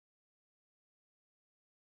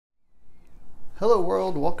Hello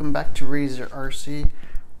world, welcome back to Razor RC. I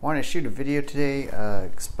want to shoot a video today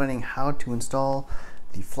explaining how to install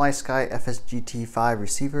the Flysky FS-GT5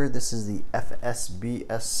 receiver. This is the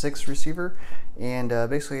FSBS6 receiver, and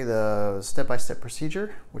basically the step-by-step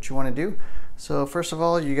procedure, what you want to do. So first of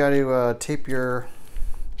all, you got to tape your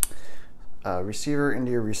receiver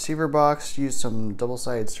into your receiver box. Use some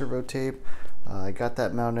double-sided servo tape. I got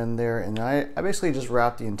that mounted in there, and I basically just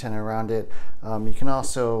wrapped the antenna around it. You can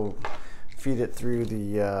also feed it through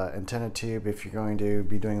the antenna tube if you're going to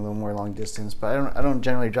be doing a little more long distance, but I don't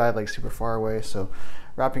generally drive like super far away, so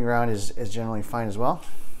wrapping around is generally fine as well.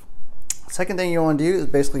 Second thing you want to do is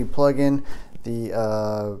basically plug in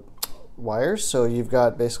the wires. So you've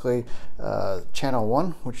got basically channel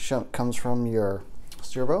 1, which comes from your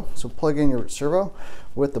servo. So plug in your servo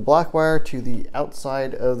with the black wire to the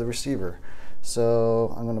outside of the receiver.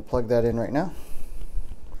 So I'm going to plug that in right now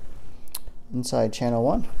inside channel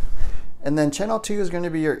 1. And then channel 2 is going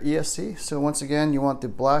to be your ESC. So once again, you want the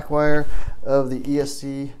black wire of the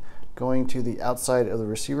ESC going to the outside of the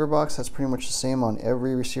receiver box. That's pretty much the same on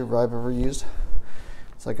every receiver I've ever used.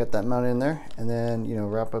 So I got that mounted in there, and then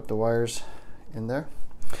wrap up the wires in there.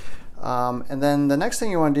 And then the next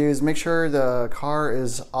thing you want to do is make sure the car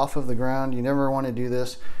is off of the ground. You never want to do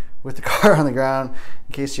this with the car on the ground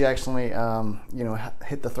in case you accidentally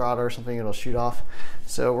hit the throttle or something, it'll shoot off.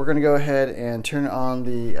 So we're going to go ahead and turn on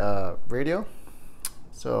the radio,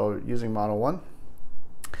 so using model 1.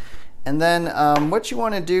 And then what you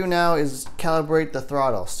want to do now is calibrate the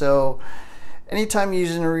throttle. So anytime you're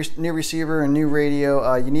using a new receiver and new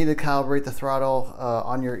radio, you need to calibrate the throttle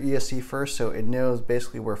on your ESC first, so it knows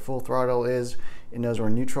basically where full throttle is, it knows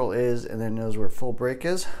where neutral is, and then knows where full brake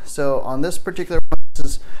is. So on this particular one, this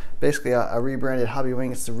is basically a rebranded hobby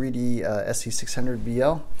wing. It's the Reedy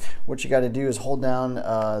SC600BL. What you got to do is hold down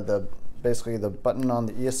basically the button on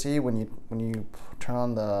the ESC when you turn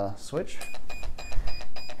on the switch,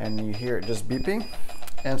 and you hear it just beeping.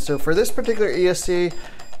 And so for this particular ESC,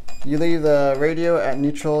 you leave the radio at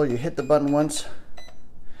neutral, you hit the button once,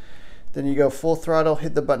 then you go full throttle,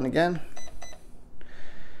 hit the button again,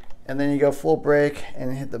 and then you go full brake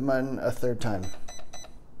and hit the button a third time.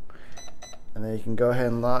 And then you can go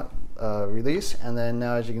ahead and release, and then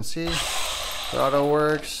now as you can see, throttle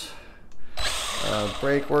works,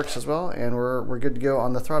 brake works as well, and we're good to go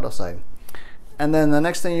on the throttle side. And then the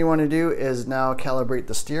next thing you want to do is now calibrate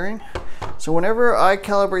the steering. So whenever I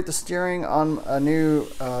calibrate the steering on a new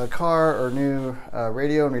car or new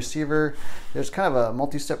radio and receiver, there's kind of a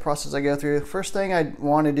multi-step process I go through. First thing I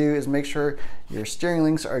want to do is make sure your steering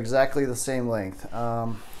links are exactly the same length.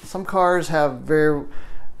 Some cars have very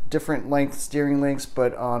different length steering links,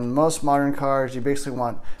 but on most modern cars you basically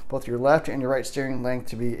want both your left and your right steering length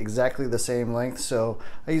to be exactly the same length. So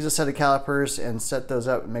I use a set of calipers and set those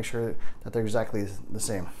up and make sure that they're exactly the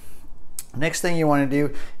same. Next thing you want to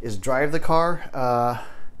do is drive the car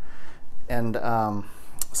and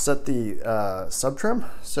set the sub trim.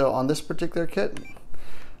 So on this particular kit,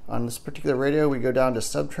 on this particular radio, we go down to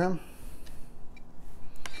sub trim.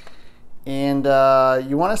 And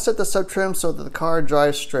you want to set the sub trim so that the car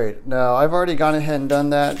drives straight. Now I've already gone ahead and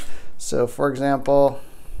done that. So for example,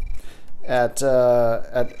 at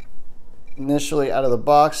initially out of the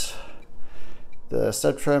box, the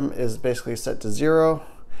sub trim is basically set to 0,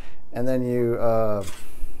 and then you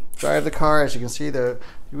drive the car. As you can see, the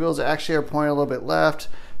wheels actually are pointing a little bit left,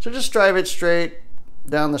 so just drive it straight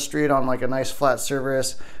down the street on like a nice flat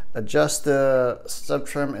surface. Adjust the sub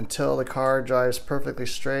trim until the car drives perfectly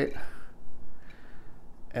straight,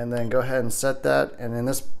 and then go ahead and set that. And in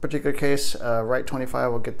this particular case, right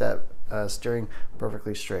 25 will get that steering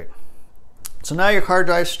perfectly straight. So now your car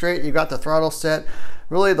drives straight, you got the throttle set.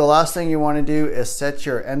 Really the last thing you want to do is set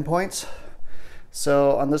your endpoints.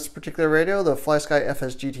 So on this particular radio, the Flysky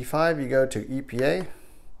FS-GT5, you go to EPA,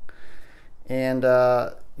 and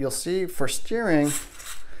you'll see for steering,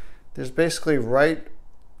 there's basically right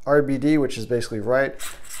RBD, which is basically right,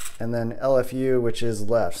 and then LFU, which is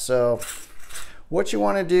left. So what you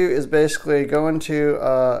want to do is basically go into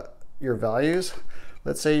your values.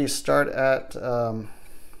 Let's say you start at,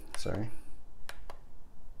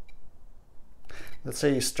 let's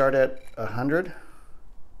say you start at 100.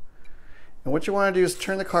 And what you want to do is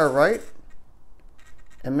turn the car right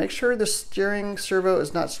and make sure the steering servo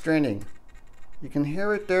is not straining. You can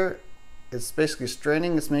hear it there. It's basically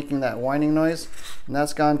straining. It's making that whining noise, and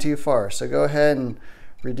that's gone too far. So go ahead and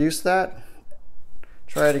reduce that.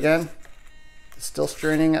 Try it again. It's still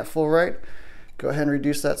straining at full right. Go ahead and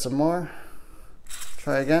reduce that some more.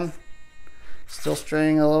 Try again. Still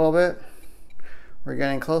straining a little bit. We're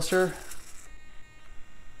getting closer.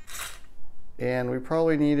 and we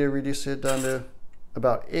probably need to reduce it down to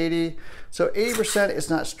about 80. So 80% is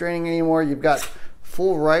not straining anymore. You've got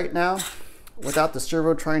full right now without the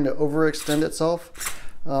servo trying to overextend itself.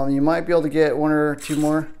 You might be able to get one or two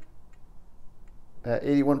more. At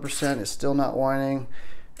 81%, it's still not whining.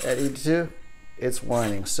 At 82, it's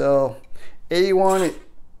whining. So 81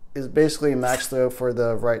 is basically max throw for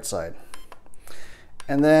the right side.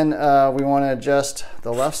 And then we want to adjust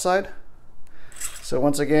the left side. So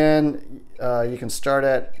once again, you can start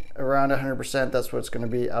at around 100%. That's what it's going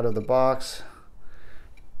to be out of the box.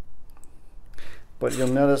 But you'll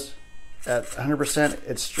notice at 100%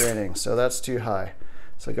 it's straining, so that's too high.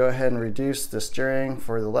 So go ahead and reduce the steering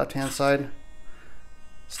for the left hand side.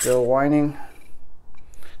 Still whining.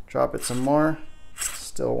 Drop it some more.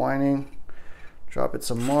 Still whining. Drop it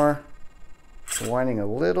some more. Whining a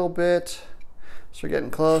little bit. So we're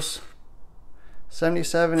getting close.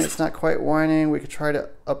 77, it's not quite whining. We could try to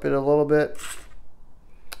up it a little bit.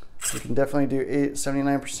 We can definitely do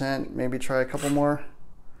 79%, maybe try a couple more.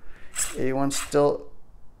 81 still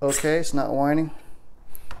okay, it's not whining.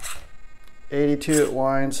 82 it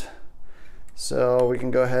whines, so we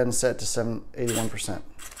can go ahead and set to 81%.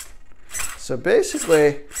 So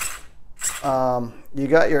basically, you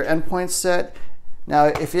got your endpoints set. Now,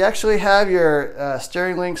 if you actually have your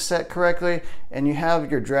steering link set correctly and you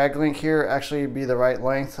have your drag link here actually be the right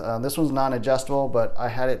length, this one's non-adjustable, but I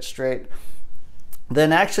had it straight,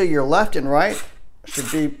 then actually your left and right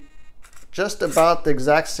should be just about the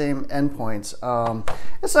exact same endpoints.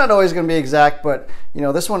 It's not always going to be exact, but you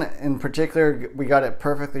know, this one in particular, we got it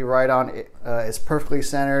perfectly right on. It's perfectly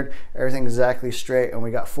centered, everything exactly straight, and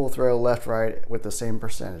we got full throw left, right with the same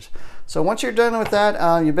percentage. So once you're done with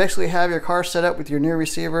that, you basically have your car set up with your new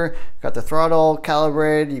receiver. You've got the throttle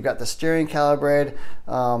calibrated, you've got the steering calibrated,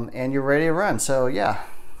 and you're ready to run. So yeah,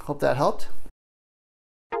 hope that helped.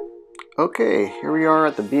 Okay, here we are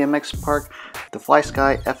at the BMX park, the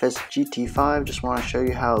Flysky FS-GT5. Just want to show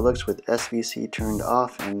you how it looks with SVC turned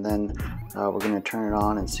off, and then we're going to turn it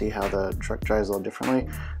on and see how the truck drives a little differently.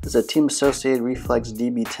 This is a Team Associated Reflex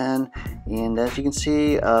DB10, and as you can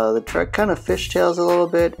see, the truck kind of fishtails a little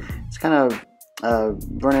bit. It's kind of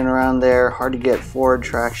running around there, hard to get forward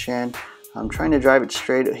traction. I'm trying to drive it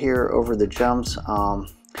straight here over the jumps.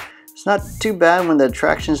 It's not too bad when the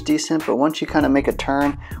traction's decent, but once you kind of make a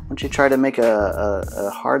turn, once you try to make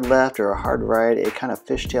a hard left or a hard right, it kind of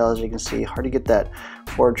fishtails, as you can see. Hard to get that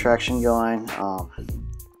forward traction going.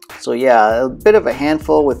 So yeah, a bit of a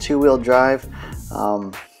handful with two-wheel drive.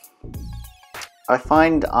 I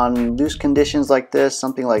find on loose conditions like this,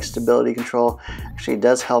 something like stability control actually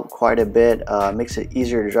does help quite a bit. Makes it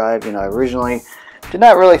easier to drive. You know, I originally did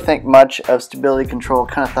not really think much of stability control,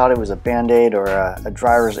 kind of thought it was a band-aid or a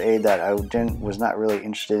driver's aid that I was not really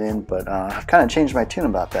interested in, but I've kind of changed my tune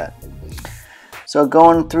about that. So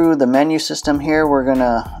going through the menu system here, we're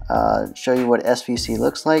gonna show you what SVC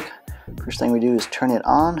looks like. First thing we do is turn it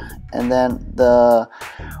on, and then the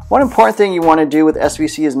one important thing you want to do with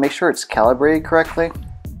SVC is make sure it's calibrated correctly.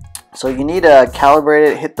 So you need to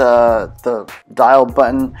calibrate it, hit the dial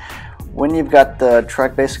button when you've got the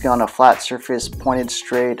truck basically on a flat surface pointed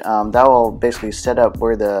straight. That will basically set up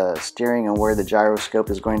where the steering and where the gyroscope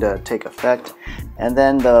is going to take effect. And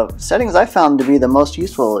then the settings I found to be the most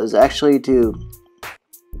useful is actually to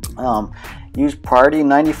use priority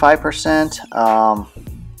 95%.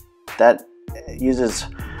 That uses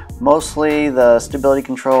mostly the stability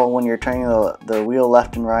control when you're turning the wheel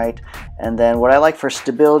left and right. And then what I like for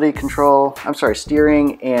stability control,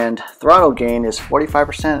 steering and throttle gain is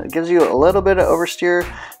 45%. It gives you a little bit of oversteer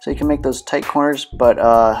so you can make those tight corners, but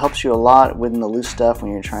helps you a lot within the loose stuff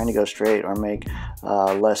when you're trying to go straight or make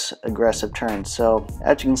less aggressive turns. So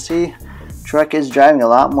as you can see, truck is driving a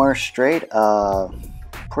lot more straight.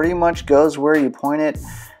 Pretty much goes where you point it.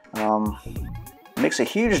 Makes a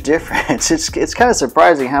huge difference. It's kind of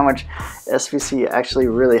surprising how much SVC actually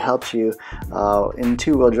really helps you in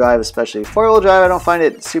two-wheel drive, especially. Four-wheel drive, I don't find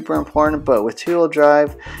it super important, but with two-wheel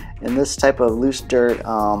drive in this type of loose dirt,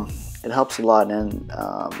 it helps a lot. And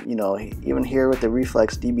you know, even here with the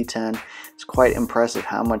Reflex DB10, it's quite impressive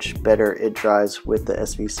how much better it drives with the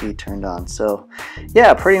SVC turned on. So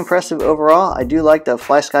yeah, pretty impressive overall. I do like the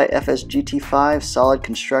Flysky FS-GT5, solid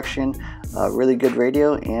construction, really good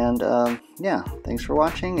radio, and yeah, thanks for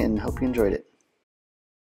watching and hope you enjoyed it.